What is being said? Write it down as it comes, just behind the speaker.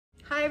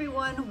Hi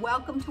everyone,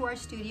 welcome to our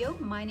studio.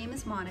 My name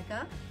is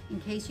Monica. In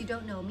case you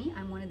don't know me,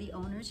 I'm one of the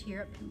owners here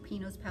at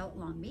Pinot's Palette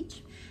Long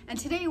Beach. And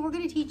today we're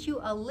going to teach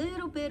you a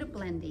little bit of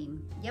blending.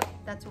 Yep,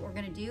 that's what we're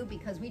going to do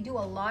because we do a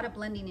lot of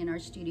blending in our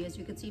studio. As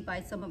you can see by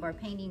some of our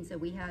paintings that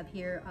we have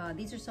here,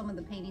 these are some of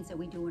the paintings that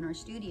we do in our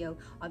studio,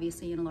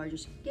 obviously in a larger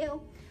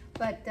scale.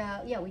 But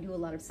yeah, we do a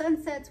lot of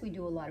sunsets, we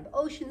do a lot of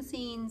ocean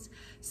scenes.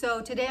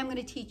 So today I'm going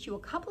to teach you a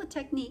couple of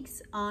techniques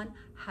on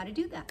how to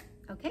do that.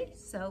 Okay,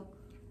 so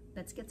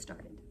let's get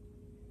started.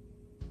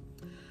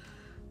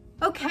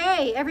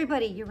 Okay,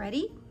 everybody, you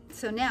ready?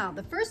 So now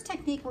the first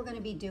technique we're going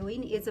to be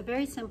doing is a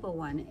very simple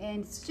one,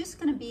 and it's just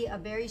going to be a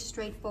very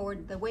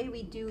straightforward, the way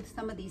we do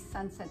some of these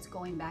sunsets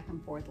going back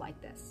and forth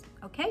like this.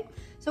 Okay,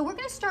 so we're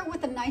going to start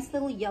with a nice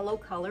little yellow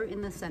color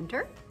in the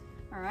center.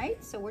 All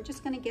right, so we're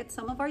just going to get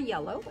some of our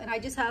yellow, and I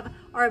just have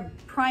our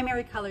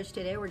primary colors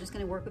today. We're just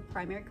going to work with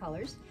primary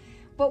colors,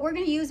 but we're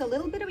going to use a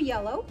little bit of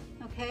yellow,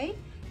 okay?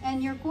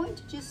 And you're going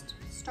to just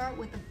start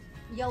with a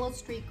yellow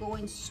streak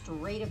going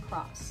straight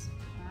across.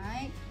 All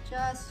right,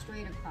 just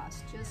straight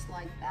across, just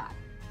like that.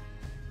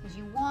 Because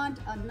you want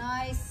a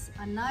nice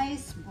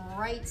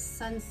bright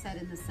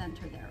sunset in the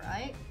center there,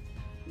 right?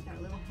 You got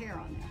a little hair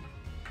on there.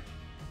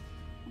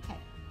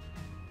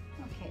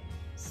 Okay,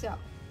 so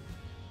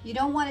you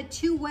don't want it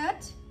too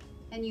wet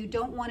and you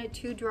don't want it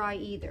too dry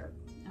either,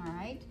 all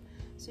right?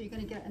 So you're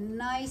gonna get a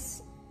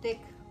nice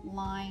thick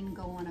line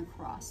going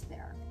across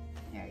there.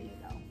 There you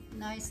go,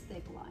 nice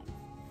thick line.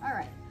 All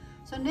right,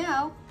 so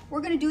now we're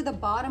gonna do the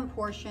bottom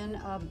portion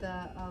of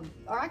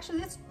or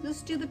actually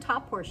let's do the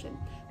top portion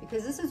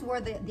because this is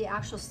where the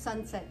actual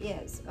sunset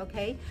is,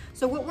 okay?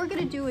 So what we're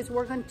gonna do is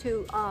we're gonna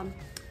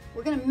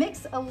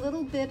mix a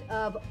little bit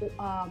of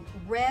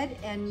red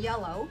and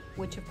yellow,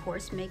 which of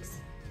course makes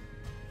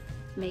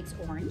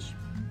orange.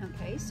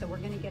 Okay, so we're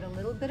gonna get a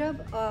little bit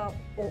of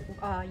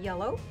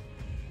yellow.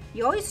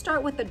 You always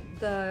start with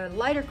the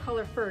lighter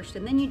color first,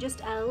 and then you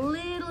just add a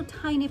little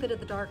tiny bit of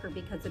the darker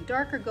because the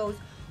darker goes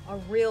a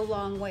real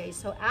long way.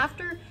 So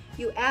after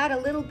you add a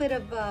little bit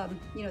of the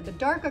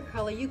darker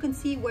color, you can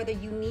see whether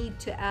you need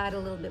to add a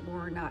little bit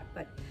more or not.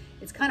 But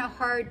it's kind of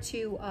hard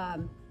to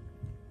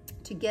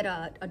get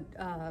a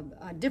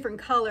different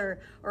color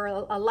or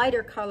a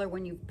lighter color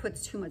when you put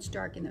too much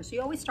dark in there. So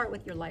you always start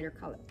with your lighter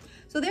color.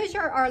 So there's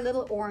our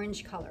little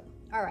orange color.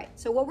 All right,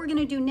 so what we're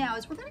gonna do now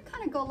is we're gonna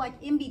kind of go like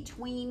in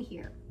between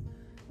here.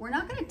 We're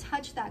not gonna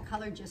touch that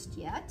color just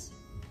yet,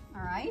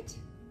 all right?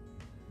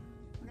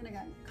 We're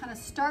gonna kind of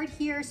start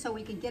here so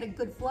we can get a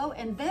good flow,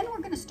 and then we're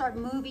gonna start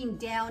moving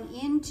down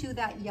into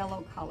that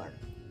yellow color.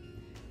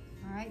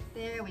 All right,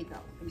 there we go.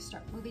 We're gonna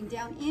start moving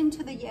down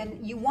into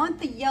and you want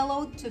the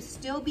yellow to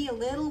still be a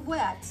little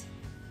wet,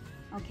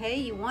 okay?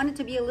 You want it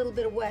to be a little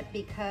bit wet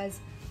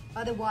because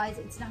otherwise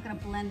it's not gonna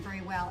blend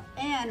very well.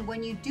 And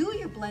when you do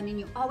your blending,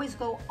 you always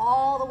go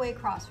all the way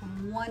across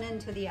from one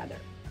end to the other.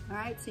 All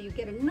right, so you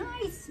get a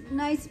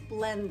nice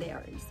blend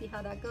there. You see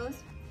how that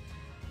goes?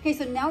 Okay,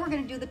 so now we're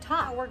gonna do the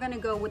top. We're gonna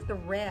go with the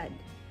red.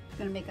 We're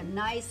gonna make a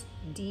nice,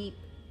 deep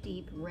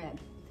red.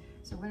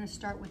 So we're gonna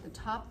start with the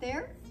top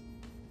there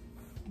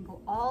and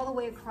go all the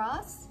way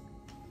across.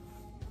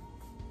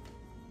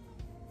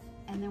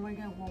 And then we're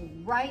gonna go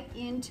right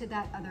into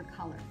that other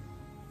color.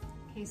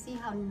 Okay, see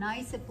how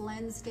nice it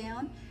blends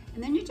down?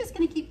 And then you're just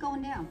gonna keep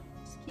going down.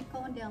 Just keep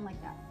going down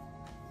like that.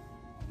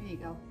 There you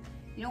go.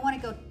 You don't want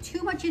to go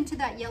too much into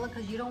that yellow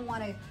because you don't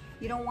want to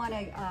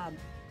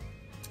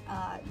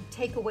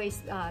take away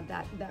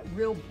that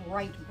real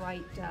bright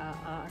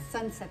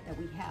sunset that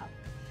we have.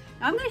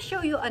 Now I'm going to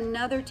show you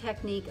another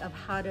technique of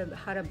how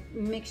to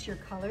mix your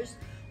colors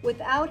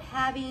without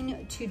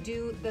having to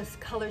do this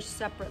colors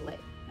separately.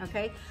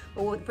 Okay,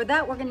 but for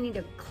that we're going to need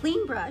a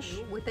clean brush.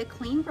 With a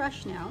clean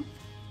brush now,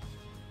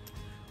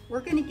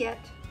 we're going to get.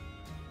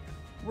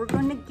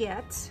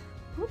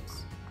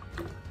 Oops.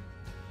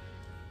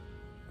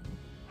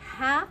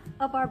 Half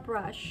of our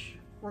brush,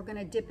 we're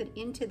gonna dip it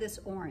into this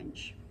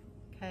orange,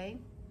 okay?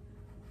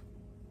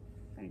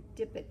 We're gonna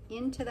dip it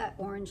into that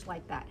orange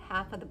like that,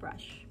 half of the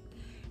brush.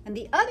 And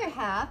the other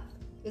half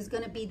is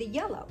gonna be the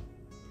yellow.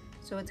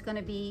 So it's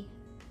gonna be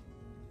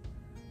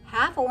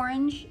half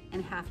orange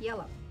and half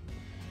yellow.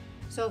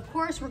 So of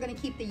course, we're gonna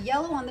keep the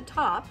yellow on the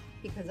top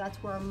because that's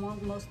where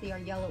mostly our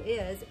yellow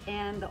is,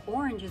 and the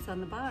orange is on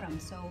the bottom.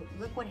 So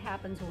look what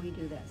happens when we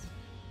do this.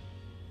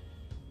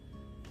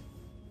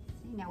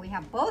 Now we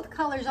have both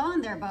colors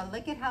on there, but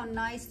look at how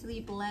nicely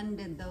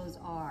blended those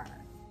are.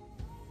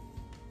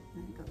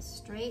 And it goes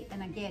straight,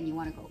 and again, you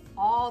want to go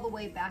all the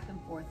way back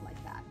and forth like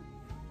that.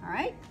 All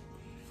right?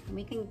 And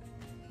we can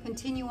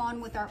continue on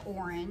with our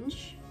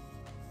orange,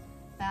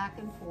 back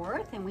and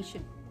forth, and we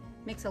should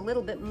mix a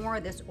little bit more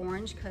of this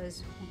orange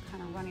because we're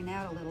kind of running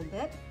out a little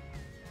bit.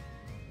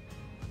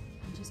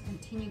 And just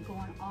continue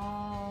going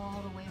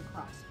all the way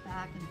across,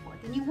 back and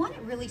forth. And you want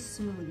it really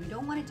smooth. You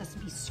don't want it just to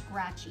be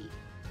scratchy.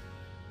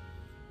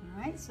 All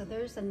right, so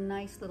there's a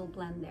nice little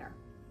blend there.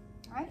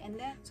 All right, and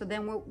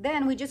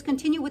then we just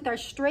continue with our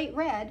straight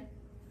red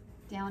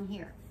down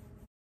here.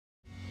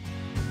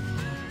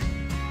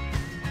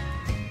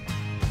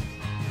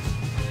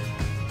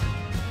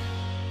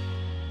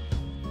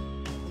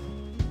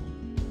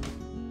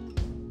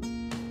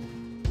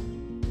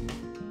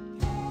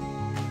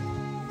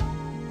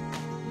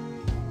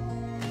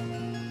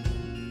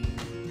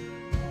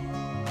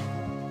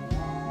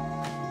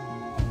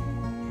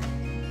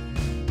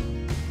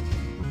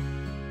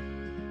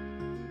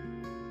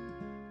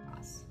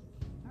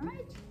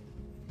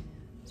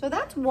 So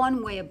that's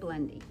one way of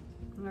blending,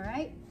 all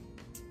right?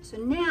 So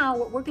now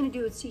what we're gonna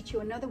do is teach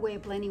you another way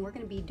of blending. We're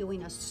gonna be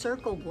doing a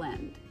circle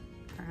blend,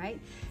 all right?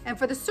 And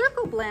for the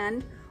circle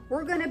blend,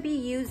 we're gonna be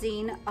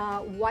using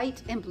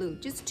white and blue,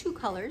 just 2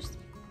 colors,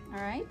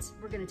 all right?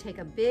 We're gonna take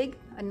a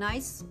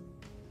nice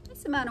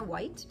amount of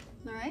white,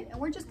 all right?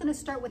 And we're just gonna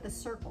start with a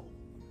circle.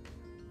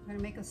 We're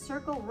gonna make a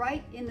circle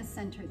right in the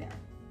center there,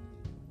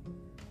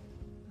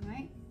 all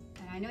right?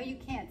 And I know you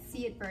can't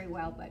see it very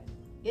well, but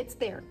it's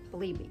there,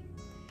 believe me.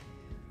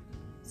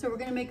 So we're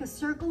gonna make a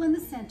circle in the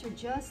center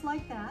just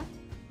like that.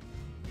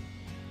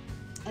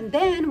 And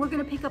then we're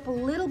gonna pick up a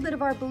little bit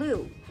of our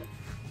blue.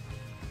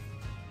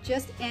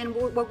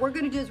 What we're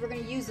gonna do is we're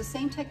gonna use the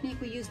same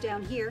technique we used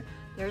down here.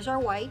 There's our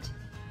white,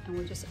 and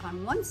we're just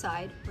on one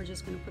side, we're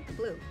just gonna put the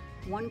blue,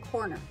 one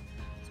corner.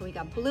 So we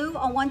got blue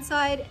on one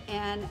side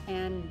and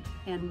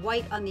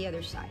white on the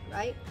other side,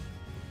 right?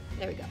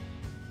 There we go,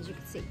 as you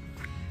can see.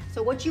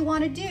 So what you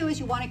wanna do is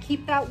you wanna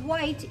keep that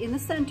white in the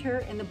center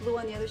and the blue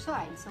on the other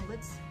side. So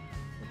let's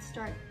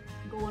start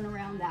going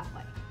around that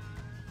way.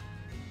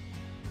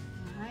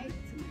 All right,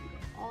 so you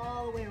go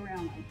all the way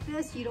around like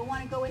this. You don't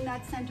want to go in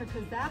that center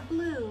because that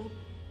blue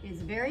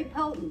is very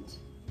potent.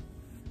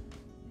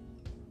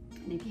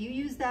 And if you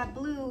use that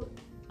blue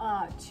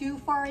too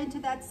far into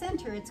that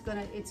center, it's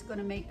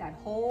gonna make that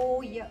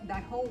whole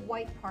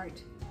white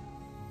part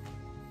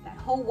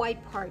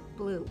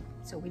blue.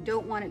 So we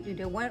don't want to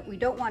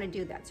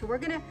do that. So we're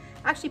gonna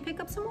actually pick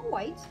up some more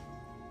white.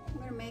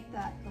 We're gonna make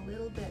that a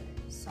little bit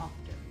softer.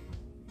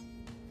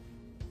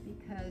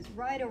 Because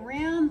right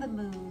around the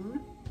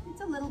moon,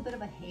 it's a little bit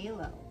of a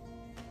halo,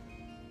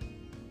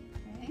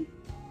 okay?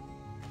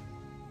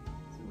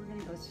 So we're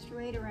gonna go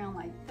straight around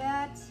like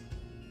that.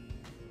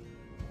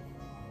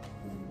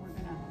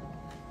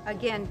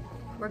 And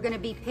we're gonna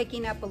be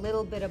picking up a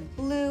little bit of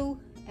blue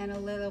and a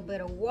little bit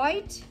of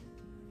white.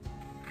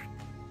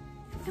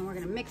 And we're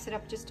gonna mix it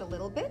up just a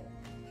little bit,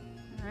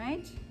 all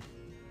right?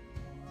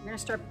 We're gonna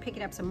start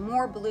picking up some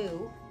more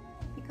blue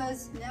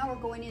because now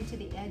we're going into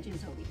the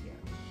edges over here.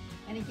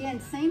 And again,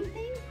 same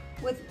thing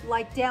with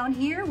like down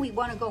here, we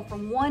wanna go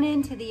from one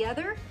end to the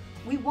other.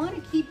 We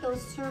wanna keep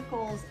those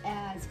circles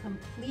as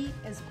complete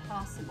as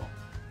possible.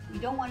 We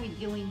don't wanna be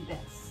doing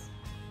this.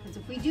 Because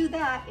if we do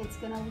that, it's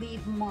gonna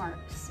leave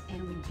marks,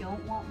 and we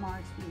don't want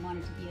marks. We want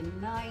it to be a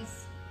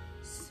nice,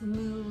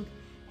 smooth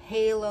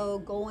halo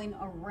going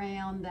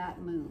around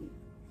that moon,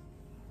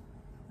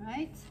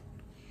 right?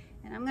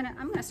 And I'm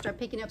gonna start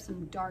picking up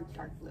some dark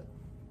blue.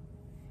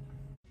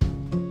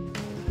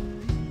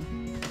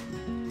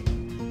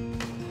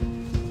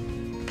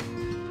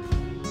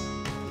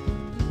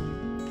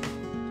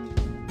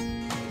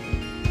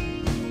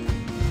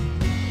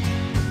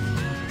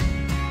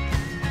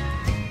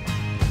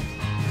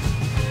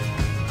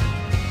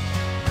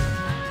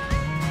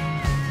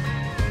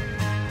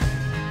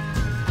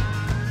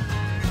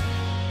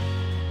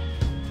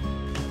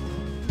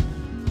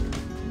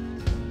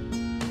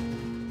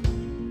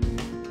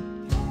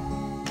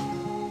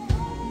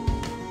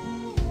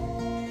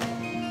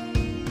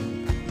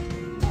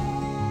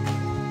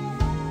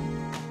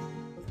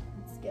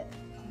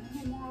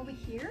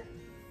 Here,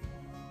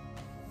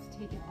 let's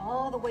take it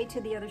all the way to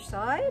the other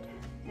side.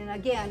 And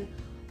again,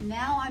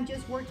 now I'm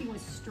just working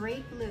with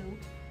straight blue,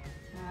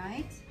 all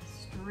right?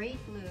 Straight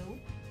blue,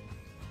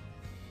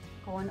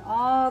 going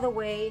all the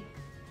way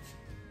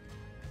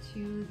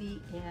to the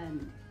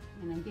end.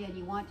 And again,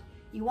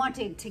 you want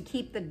to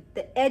keep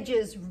the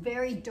edges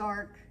very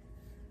dark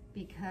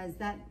because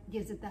that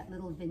gives it that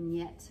little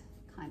vignette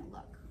kind of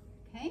look,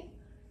 okay?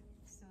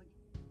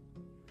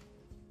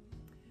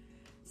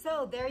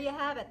 So there you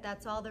have it.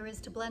 That's all there is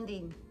to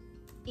blending.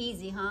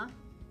 Easy, huh?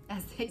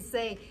 As they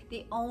say,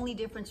 the only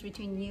difference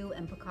between you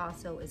and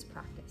Picasso is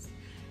practice.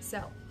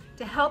 So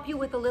to help you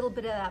with a little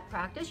bit of that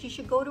practice, you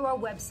should go to our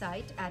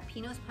website at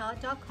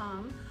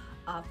pinospalette.com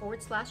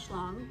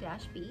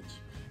 /long-beach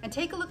and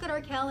take a look at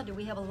our calendar.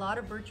 We have a lot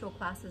of virtual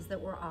classes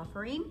that we're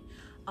offering.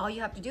 All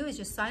you have to do is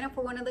just sign up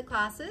for one of the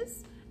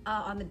classes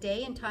on the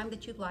day and time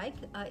that you'd like.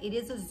 It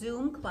is a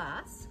Zoom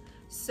class.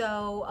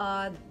 So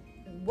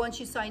once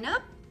you sign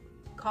up,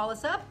 call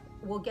us up,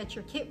 we'll get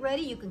your kit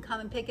ready. You can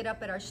come and pick it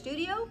up at our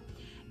studio.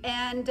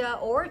 And,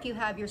 or if you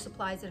have your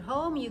supplies at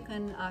home, you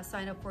can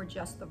sign up for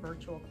just the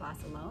virtual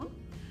class alone.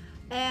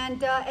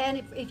 And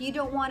if you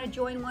don't want to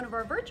join one of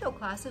our virtual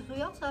classes,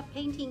 we also have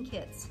painting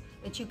kits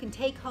that you can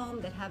take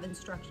home that have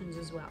instructions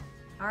as well.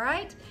 All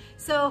right,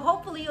 so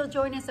hopefully you'll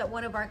join us at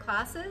one of our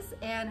classes,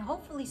 and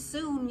hopefully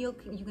soon you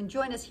can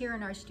join us here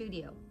in our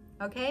studio,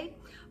 okay?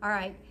 All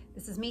right,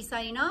 this is me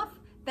signing off.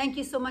 Thank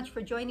you so much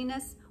for joining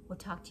us. We'll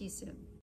talk to you soon.